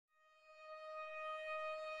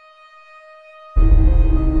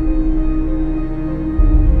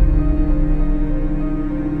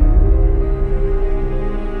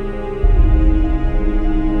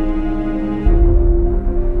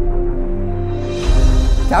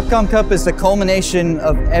Capcom Cup is the culmination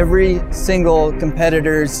of every single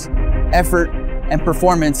competitor's effort and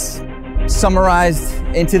performance summarized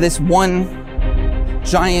into this one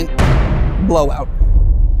giant blowout.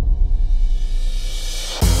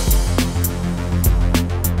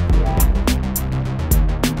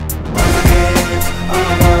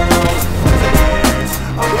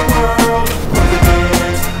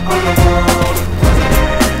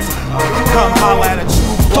 Come holla at a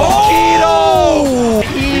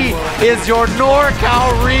He is your NorCal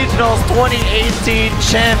Regionals 2018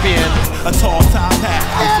 champion. A tall top hat.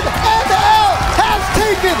 And L has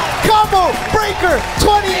taken Combo Breaker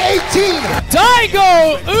 2018.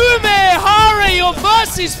 Daigo Umehara, your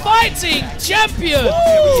versus fighting champion.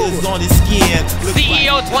 On his skin.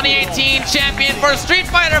 CEO 2018 champion for Street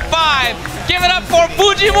Fighter V. Give it up for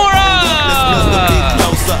Fujimura.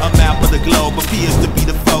 Closer, a map of the globe appears to be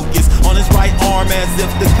the focus. On his right arm as if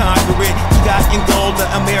to conquer it, he got in gold the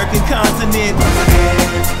American continent.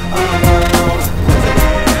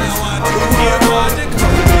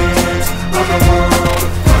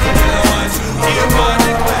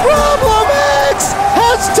 Problem X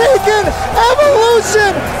has taken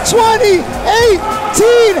Evolution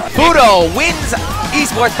 2018. Fudo wins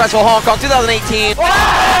Esports Festival Hong Kong 2018.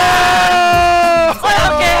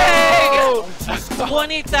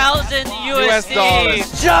 $20,000 USD.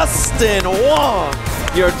 Justin Wong,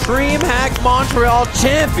 your DreamHack Montreal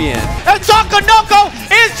champion. And Takanoko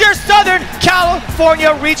is your Southern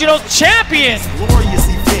California Regional champion. Glorious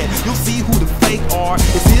event. You'll see who the fake are.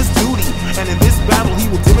 It's his duty. And in this battle, he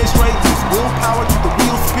will demonstrate his willpower to the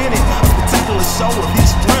wheel spinning. A particular show of his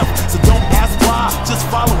strength.